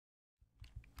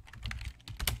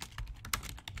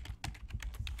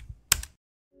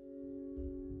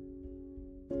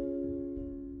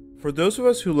For those of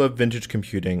us who love vintage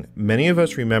computing, many of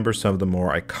us remember some of the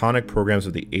more iconic programs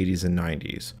of the 80s and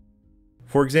 90s.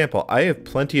 For example, I have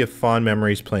plenty of fond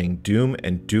memories playing Doom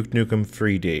and Duke Nukem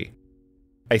 3D.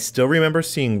 I still remember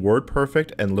seeing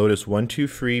WordPerfect and Lotus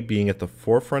 123 being at the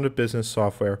forefront of business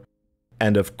software,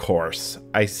 and of course,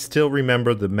 I still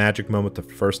remember the magic moment the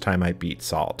first time I beat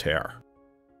Solitaire.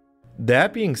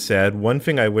 That being said, one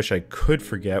thing I wish I could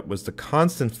forget was the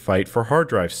constant fight for hard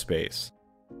drive space.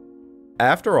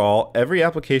 After all, every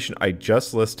application I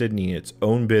just listed needed its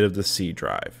own bit of the C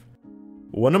drive.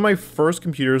 One of my first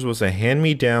computers was a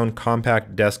hand-me-down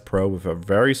compact Desk Pro with a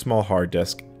very small hard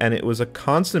disk, and it was a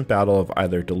constant battle of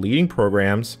either deleting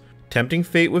programs, tempting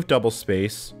fate with double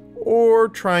space, or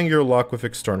trying your luck with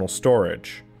external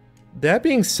storage. That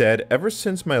being said, ever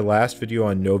since my last video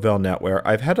on Novell NetWare,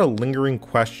 I've had a lingering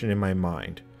question in my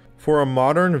mind. For a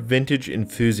modern vintage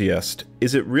enthusiast,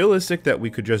 is it realistic that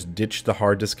we could just ditch the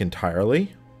hard disk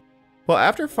entirely? Well,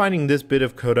 after finding this bit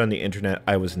of code on the internet,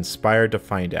 I was inspired to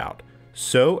find out.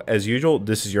 So, as usual,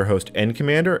 this is your host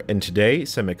NCommander, and today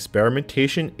some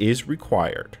experimentation is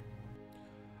required.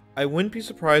 I wouldn't be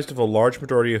surprised if a large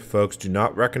majority of folks do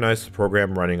not recognize the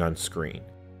program running on screen.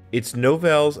 It's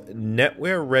Novell's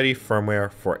NetWare Ready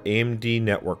firmware for AMD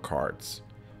network cards.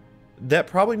 That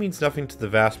probably means nothing to the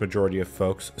vast majority of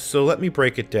folks, so let me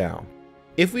break it down.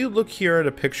 If we look here at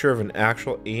a picture of an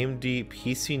actual AMD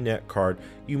PC net card,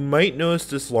 you might notice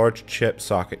this large chip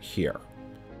socket here.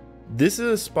 This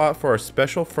is a spot for a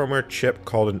special firmware chip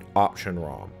called an option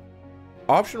ROM.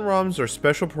 Option ROMs are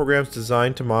special programs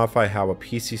designed to modify how a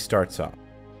PC starts up.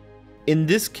 In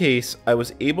this case, I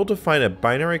was able to find a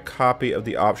binary copy of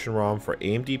the option ROM for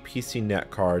AMD PC net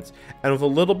cards, and with a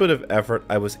little bit of effort,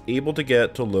 I was able to get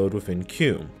it to load within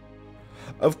NCommander.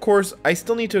 Of course, I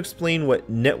still need to explain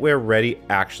what NetWare Ready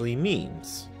actually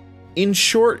means. In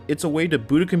short, it's a way to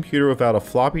boot a computer without a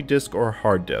floppy disk or a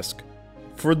hard disk.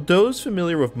 For those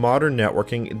familiar with modern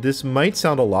networking, this might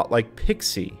sound a lot like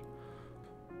PXE.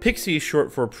 PXE,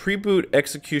 short for Pre-Boot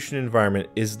Execution Environment,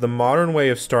 is the modern way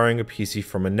of starting a PC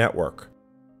from a network.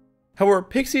 However,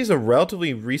 PXE is a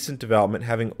relatively recent development,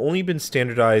 having only been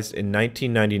standardized in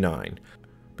 1999.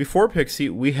 Before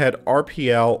PXE, we had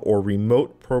RPL, or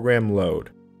Remote Program Load.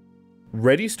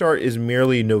 Ready Start is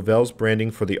merely Novell's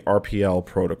branding for the RPL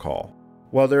protocol.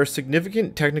 While there are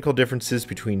significant technical differences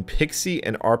between PXE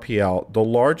and RPL, the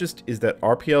largest is that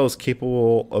RPL is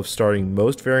capable of starting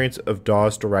most variants of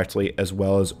DOS directly as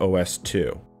well as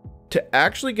OS/2. To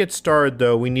actually get started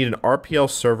though, we need an RPL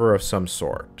server of some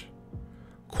sort.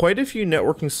 Quite a few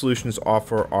networking solutions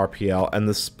offer RPL, and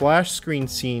the splash screen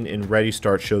seen in Ready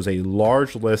Start shows a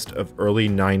large list of early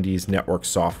 90s network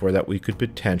software that we could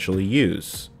potentially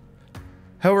use.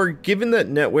 However, given that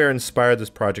NetWare inspired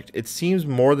this project, it seems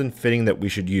more than fitting that we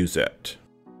should use it.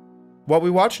 While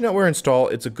we watch NetWare install,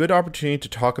 it's a good opportunity to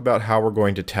talk about how we're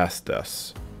going to test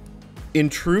this. In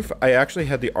truth, I actually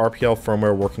had the RPL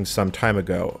firmware working some time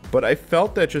ago, but I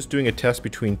felt that just doing a test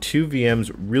between two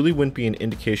VMs really wouldn't be an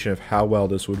indication of how well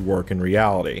this would work in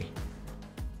reality.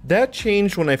 That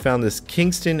changed when I found this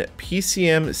Kingston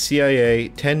PCM CIA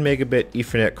 10 megabit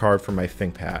Ethernet card for my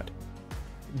ThinkPad.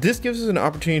 This gives us an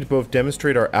opportunity to both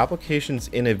demonstrate our applications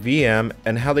in a VM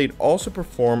and how they'd also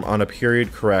perform on a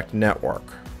period correct network.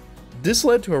 This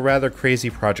led to a rather crazy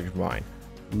project of mine.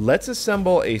 Let's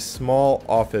assemble a small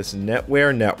office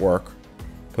NetWare network,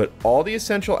 put all the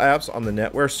essential apps on the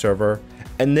NetWare server,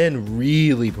 and then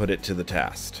really put it to the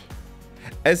test.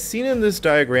 As seen in this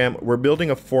diagram, we're building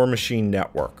a 4-machine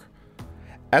network.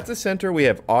 At the center, we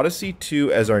have Odyssey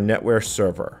 2 as our NetWare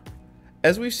server.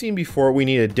 As we've seen before, we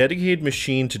need a dedicated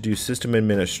machine to do system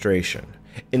administration.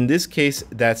 In this case,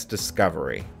 that's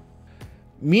Discovery.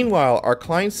 Meanwhile, our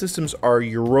client systems are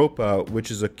Europa, which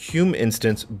is a CUME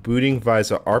instance booting via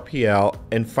RPL,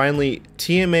 and finally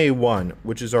TMA1,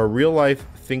 which is our real-life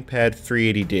ThinkPad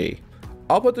 380D.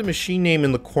 I'll put the machine name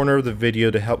in the corner of the video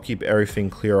to help keep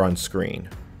everything clear on screen.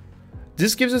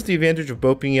 This gives us the advantage of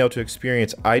both being able to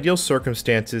experience ideal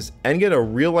circumstances and get a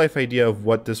real-life idea of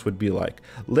what this would be like.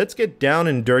 Let's get down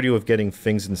and dirty with getting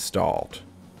things installed.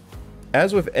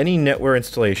 As with any NetWare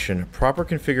installation, proper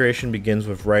configuration begins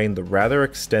with writing the rather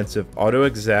extensive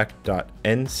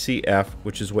autoexec.ncf,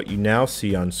 which is what you now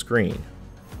see on screen.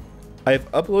 I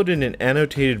have uploaded an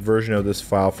annotated version of this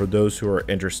file for those who are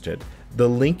interested. The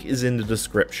link is in the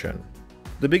description.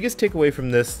 The biggest takeaway from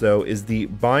this, though, is the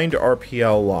bind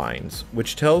RPL lines,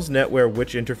 which tells NetWare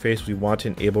which interface we want to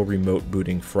enable remote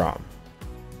booting from.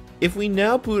 If we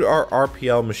now boot our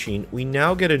RPL machine, we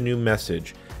now get a new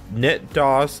message,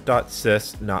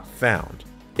 netdos.sys not found.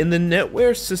 In the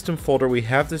NetWare system folder, we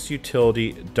have this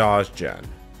utility DOSGen.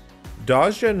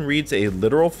 DawsGen reads a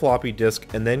literal floppy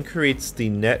disk and then creates the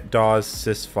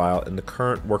net.dawssys file in the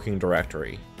current working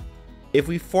directory. If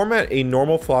we format a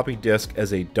normal floppy disk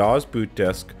as a DAWS boot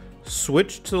disk,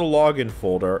 switch to the login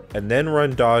folder, and then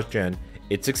run DawsGen,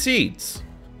 it succeeds.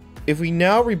 If we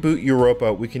now reboot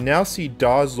Europa, we can now see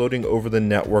DAWS loading over the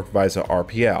network via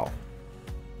RPL.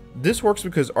 This works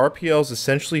because RPL is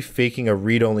essentially faking a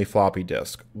read-only floppy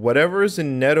disk. Whatever is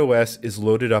in NetOS is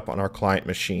loaded up on our client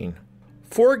machine.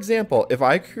 For example, if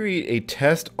I create a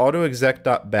test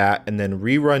autoexec.bat and then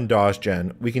rerun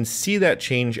DawsGen, we can see that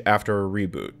change after a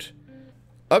reboot.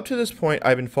 Up to this point,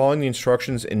 I've been following the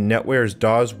instructions in NetWare's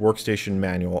DAWS workstation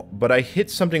manual, but I hit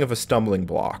something of a stumbling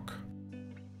block.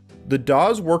 The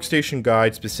DAWS workstation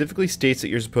guide specifically states that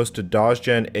you're supposed to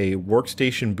DawsGen a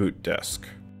workstation boot disk.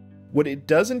 What it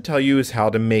doesn't tell you is how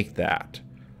to make that.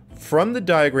 From the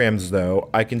diagrams though,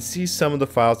 I can see some of the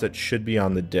files that should be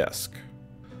on the disk.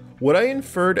 What I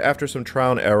inferred after some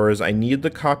trial and error is I needed to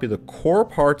copy the core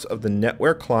parts of the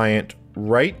NetWare client,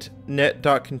 write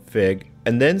net.config,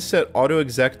 and then set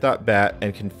autoexec.bat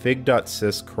and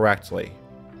config.sys correctly.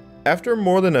 After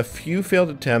more than a few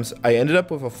failed attempts, I ended up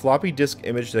with a floppy disk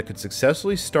image that could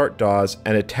successfully start DAWS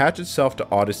and attach itself to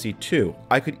Odyssey too.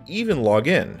 I could even log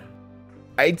in.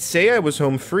 I'd say I was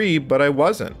home free, but I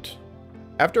wasn't.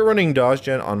 After running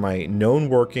DawsGen on my known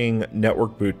working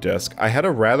network boot disk, I had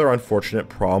a rather unfortunate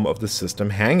problem of the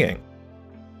system hanging.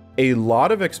 A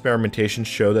lot of experimentation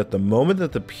showed that the moment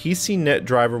that the PCNet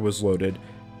driver was loaded,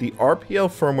 the RPL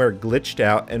firmware glitched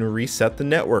out and reset the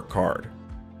network card.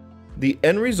 The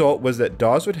end result was that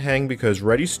DAWS would hang because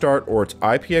Ready Start or its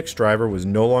IPX driver was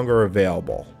no longer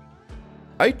available.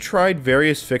 I tried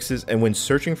various fixes and went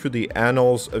searching through the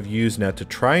annals of Usenet to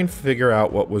try and figure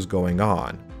out what was going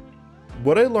on.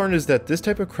 What I learned is that this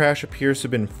type of crash appears to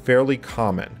have been fairly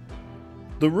common.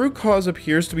 The root cause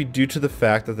appears to be due to the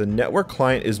fact that the network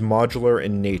client is modular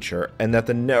in nature and that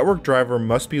the network driver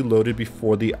must be loaded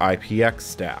before the IPX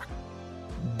stack.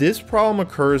 This problem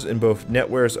occurs in both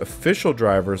NetWare's official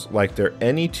drivers like their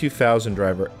NE2000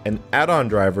 driver and add-on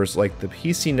drivers like the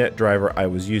PCNet driver I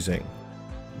was using.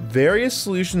 Various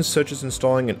solutions such as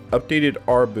installing an updated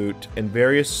rboot and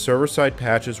various server-side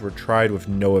patches were tried with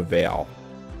no avail.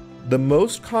 The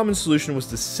most common solution was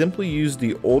to simply use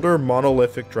the older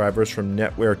monolithic drivers from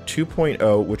NetWare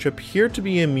 2.0, which appeared to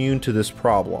be immune to this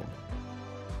problem.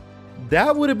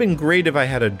 That would have been great if I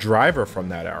had a driver from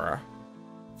that era.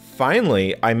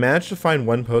 Finally, I managed to find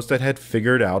one post that had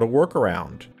figured out a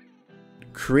workaround.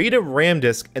 Create a RAM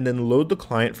disk and then load the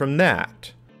client from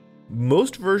that.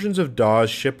 Most versions of DAWS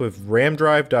ship with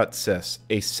RAMDRIVE.sys,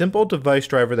 a simple device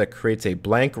driver that creates a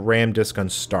blank RAM disk on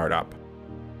startup.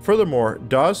 Furthermore,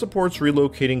 DAWS supports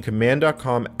relocating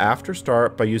command.com after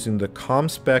start by using the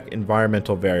ComSpec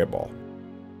environmental variable.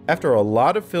 After a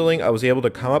lot of filling, I was able to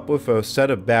come up with a set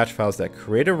of batch files that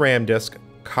create a RAM disk,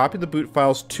 copy the boot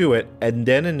files to it, and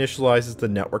then initializes the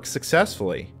network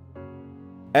successfully.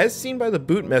 As seen by the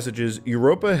boot messages,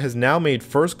 Europa has now made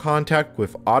first contact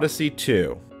with Odyssey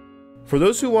 2. For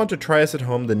those who want to try this at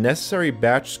home, the necessary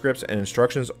batch scripts and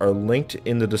instructions are linked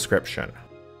in the description.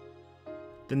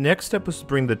 The next step was to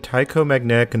bring the Tycho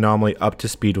magnetic anomaly up to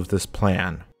speed with this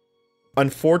plan.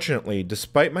 Unfortunately,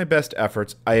 despite my best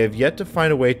efforts, I have yet to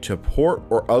find a way to port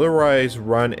or otherwise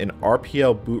run an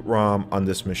RPL boot ROM on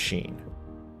this machine.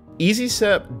 Easy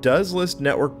Setup does list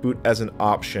network boot as an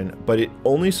option, but it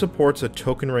only supports a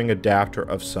token ring adapter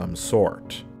of some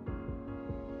sort.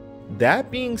 That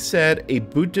being said, a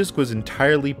boot disk was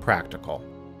entirely practical.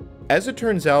 As it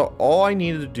turns out, all I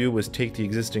needed to do was take the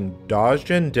existing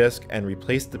DawsGen disk and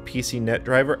replace the PCNet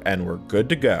driver and we're good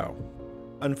to go.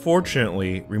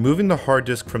 Unfortunately, removing the hard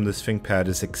disk from this ThinkPad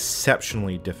is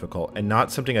exceptionally difficult and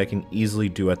not something I can easily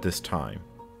do at this time.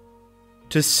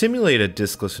 To simulate a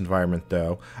diskless environment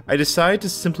though, I decided to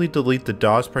simply delete the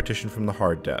DAWS partition from the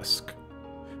hard disk.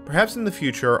 Perhaps in the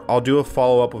future, I'll do a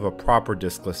follow-up with a proper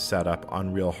diskless setup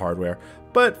on real hardware,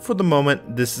 but for the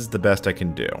moment, this is the best I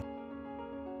can do.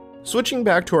 Switching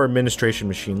back to our administration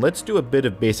machine, let's do a bit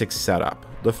of basic setup.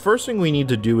 The first thing we need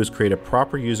to do is create a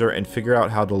proper user and figure out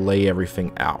how to lay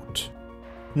everything out.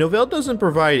 Novell doesn't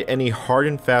provide any hard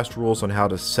and fast rules on how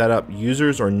to set up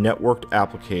users or networked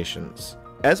applications.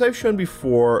 As I've shown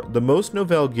before, the most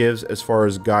Novell gives as far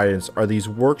as guidance are these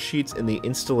worksheets in the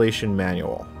installation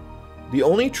manual. The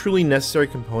only truly necessary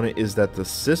component is that the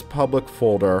syspublic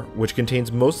folder, which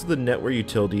contains most of the NetWare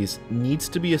utilities, needs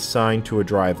to be assigned to a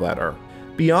drive letter.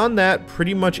 Beyond that,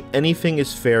 pretty much anything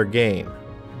is fair game.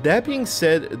 That being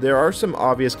said, there are some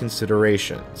obvious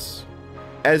considerations.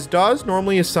 As DAWS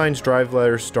normally assigns drive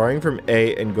letters starting from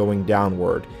A and going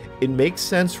downward, it makes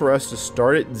sense for us to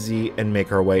start at Z and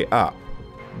make our way up.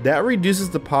 That reduces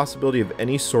the possibility of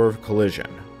any sort of collision.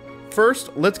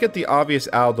 First, let's get the obvious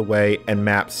out of the way and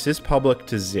map syspublic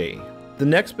to Z. The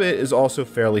next bit is also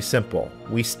fairly simple.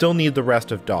 We still need the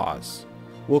rest of DAWs.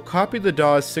 We'll copy the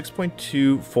DAWs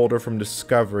 6.2 folder from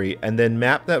Discovery and then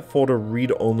map that folder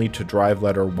read-only to drive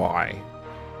letter Y.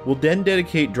 We'll then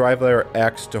dedicate drive letter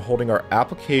X to holding our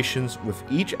applications, with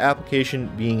each application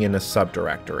being in a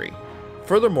subdirectory.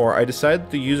 Furthermore, I decided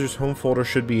that the user's home folder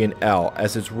should be in L,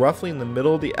 as it's roughly in the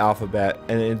middle of the alphabet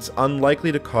and it's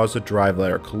unlikely to cause a drive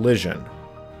letter collision.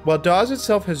 While DAWs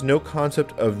itself has no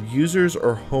concept of users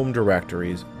or home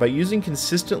directories, by using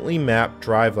consistently mapped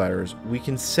drive letters, we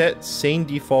can set sane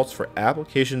defaults for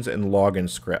applications and login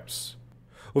scripts.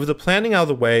 With the planning out of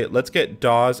the way, let's get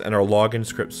DAWs and our login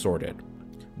scripts sorted.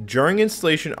 During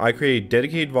installation, I created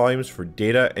dedicated volumes for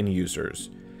data and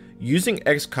users. Using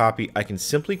Xcopy, I can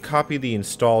simply copy the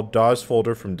installed DAWs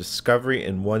folder from Discovery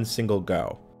in one single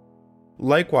go.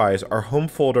 Likewise, our home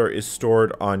folder is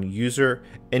stored on user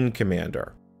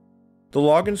NCommander. The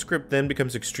login script then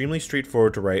becomes extremely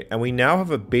straightforward to write, and we now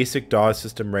have a basic DAWs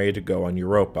system ready to go on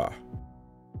Europa.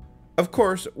 Of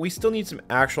course, we still need some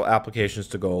actual applications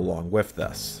to go along with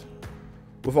this.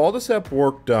 With all the setup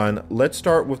work done, let's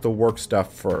start with the work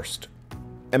stuff first.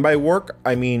 And by work,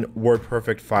 I mean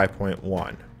WordPerfect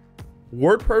 5.1.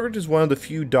 WordPerfect is one of the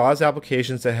few DAWs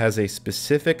applications that has a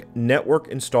specific network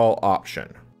install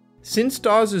option. Since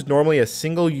DAWs is normally a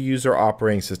single user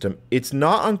operating system, it's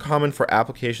not uncommon for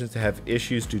applications to have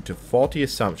issues due to faulty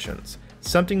assumptions,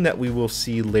 something that we will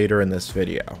see later in this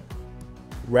video.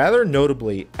 Rather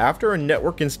notably, after a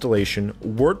network installation,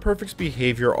 WordPerfect's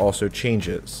behavior also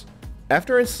changes.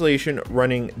 After installation,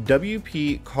 running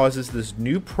WP causes this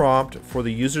new prompt for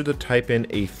the user to type in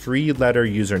a 3-letter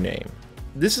username.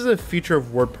 This is a feature of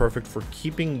WordPerfect for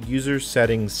keeping user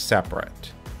settings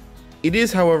separate. It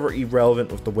is, however,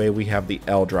 irrelevant with the way we have the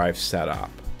L drive set up.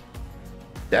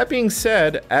 That being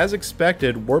said, as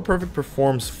expected, WordPerfect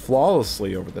performs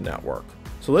flawlessly over the network,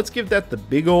 so let's give that the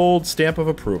big old stamp of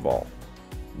approval.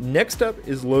 Next up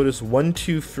is Lotus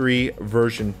 123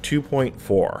 version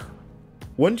 2.4.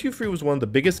 123 was one of the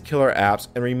biggest killer apps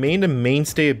and remained a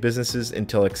mainstay of businesses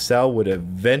until Excel would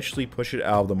eventually push it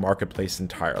out of the marketplace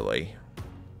entirely.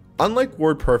 Unlike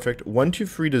WordPerfect,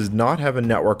 123 does not have a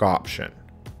network option.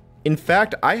 In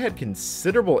fact, I had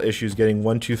considerable issues getting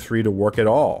 123 to work at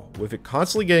all, with it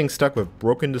constantly getting stuck with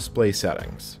broken display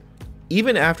settings.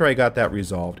 Even after I got that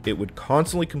resolved, it would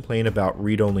constantly complain about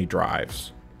read-only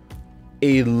drives.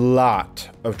 A lot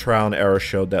of trial and error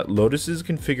showed that Lotus's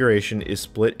configuration is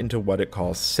split into what it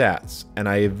calls sets, and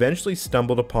I eventually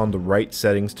stumbled upon the right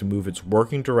settings to move its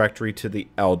working directory to the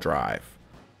L drive.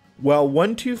 While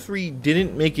 123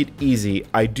 didn't make it easy,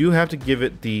 I do have to give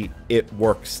it the "it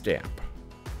works" stamp.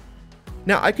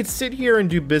 Now, I could sit here and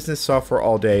do business software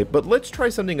all day, but let's try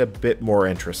something a bit more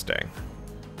interesting.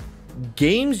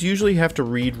 Games usually have to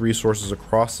read resources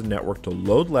across the network to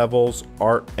load levels,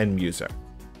 art, and music.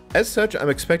 As such, I'm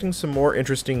expecting some more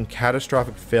interesting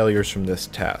catastrophic failures from this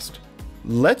test.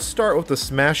 Let's start with the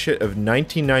smash hit of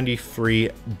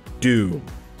 1993, Doom.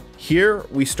 Here,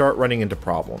 we start running into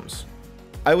problems.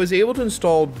 I was able to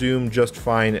install Doom just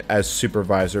fine as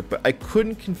supervisor, but I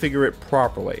couldn't configure it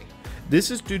properly.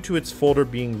 This is due to its folder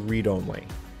being read-only.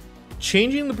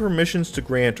 Changing the permissions to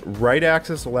grant write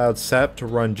access allowed setup to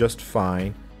run just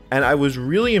fine, and I was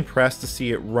really impressed to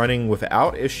see it running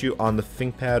without issue on the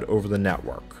ThinkPad over the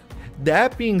network.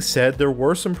 That being said, there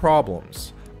were some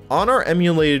problems. On our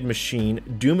emulated machine,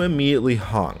 Doom immediately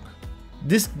hung.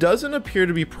 This doesn't appear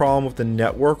to be a problem with the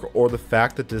network or the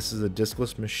fact that this is a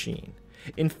diskless machine.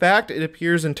 In fact, it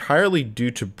appears entirely due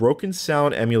to broken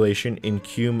sound emulation in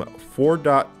CUME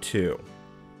 4.2.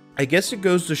 I guess it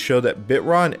goes to show that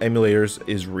bitraw in emulators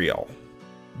is real.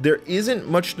 There isn't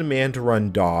much demand to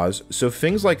run DAWs, so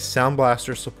things like Sound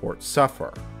Blaster support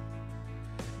suffer.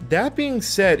 That being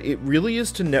said, it really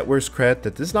is to NetWare's credit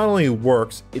that this not only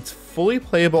works, it's fully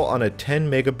playable on a 10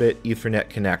 megabit Ethernet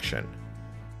connection.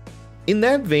 In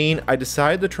that vein, I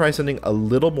decided to try something a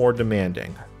little more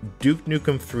demanding, Duke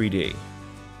Nukem 3D.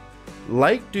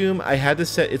 Like Doom, I had to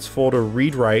set its folder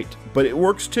read-write, but it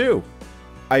works too.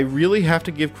 I really have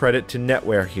to give credit to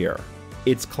NetWare here.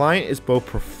 Its client is both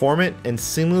performant and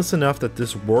seamless enough that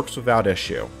this works without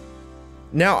issue.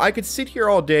 Now, I could sit here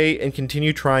all day and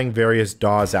continue trying various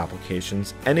DAWs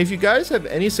applications, and if you guys have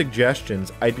any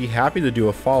suggestions, I'd be happy to do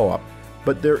a follow-up,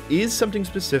 but there is something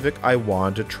specific I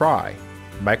wanted to try: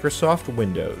 Microsoft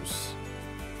Windows.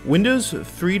 Windows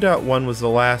 3.1 was the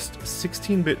last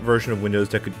 16-bit version of Windows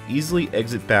that could easily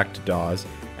exit back to DAWs,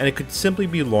 and it could simply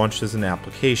be launched as an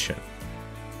application.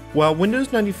 While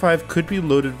Windows 95 could be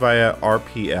loaded via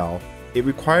RPL, it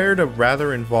required a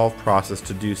rather involved process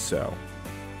to do so.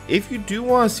 If you do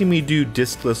want to see me do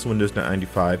diskless Windows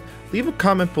 95, leave a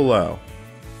comment below.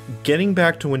 Getting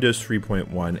back to Windows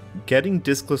 3.1, getting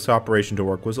diskless operation to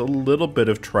work was a little bit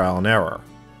of trial and error.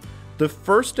 The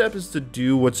first step is to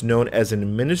do what's known as an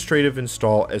administrative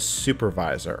install as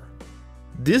supervisor.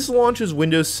 This launches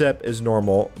Windows SEP as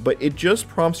normal, but it just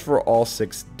prompts for all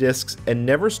 6 disks and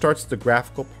never starts the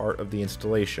graphical part of the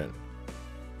installation.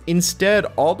 Instead,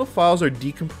 all the files are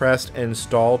decompressed and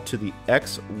installed to the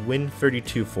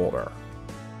Win32 folder.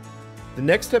 The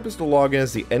next step is to log in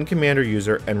as the NCommander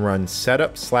user and run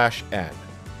setup/n,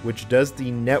 which does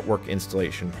the network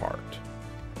installation part.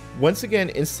 Once again,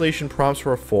 installation prompts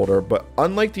for a folder, but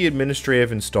unlike the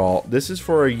administrative install, this is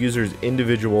for a user's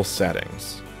individual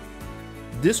settings.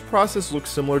 This process looks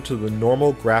similar to the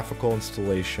normal graphical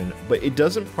installation, but it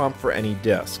doesn't prompt for any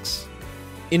disks.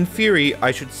 In theory,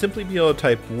 I should simply be able to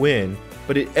type win,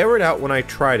 but it errored out when I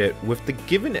tried it, with the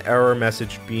given error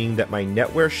message being that my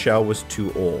NetWare shell was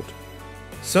too old.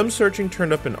 Some searching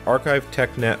turned up an Archive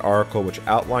TechNet article which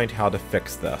outlined how to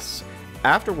fix this.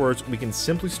 Afterwards, we can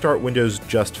simply start Windows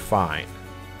just fine.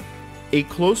 A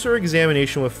closer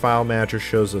examination with File Manager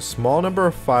shows a small number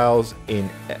of files in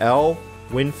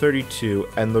Win32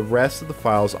 and the rest of the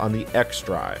files on the X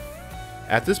drive.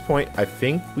 At this point, I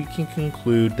think we can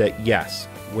conclude that yes,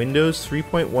 Windows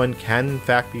 3.1 can in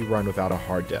fact be run without a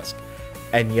hard disk.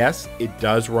 And yes, it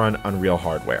does run on real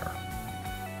hardware.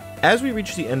 As we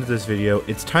reach the end of this video,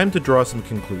 it's time to draw some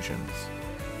conclusions.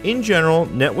 In general,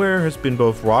 NetWare has been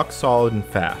both rock solid and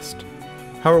fast.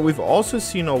 However, we've also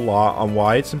seen a lot on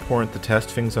why it's important to test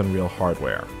things on real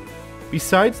hardware.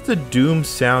 Besides the Doom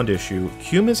sound issue,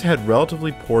 Cume has had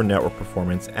relatively poor network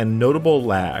performance and notable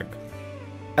lag.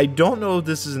 I don't know if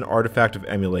this is an artifact of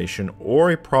emulation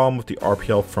or a problem with the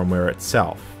RPL firmware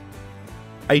itself.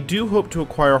 I do hope to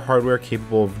acquire hardware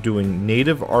capable of doing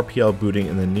native RPL booting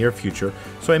in the near future,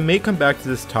 so I may come back to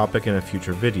this topic in a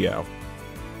future video.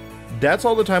 That's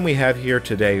all the time we have here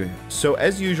today, so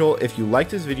as usual, if you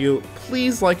liked this video,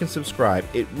 please like and subscribe.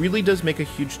 It really does make a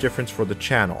huge difference for the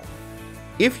channel.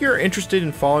 If you're interested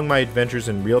in following my adventures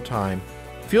in real time,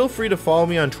 feel free to follow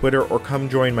me on Twitter or come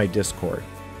join my Discord.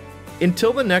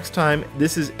 Until the next time,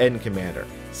 this is NCommander,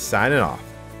 signing off.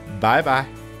 Bye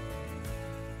bye.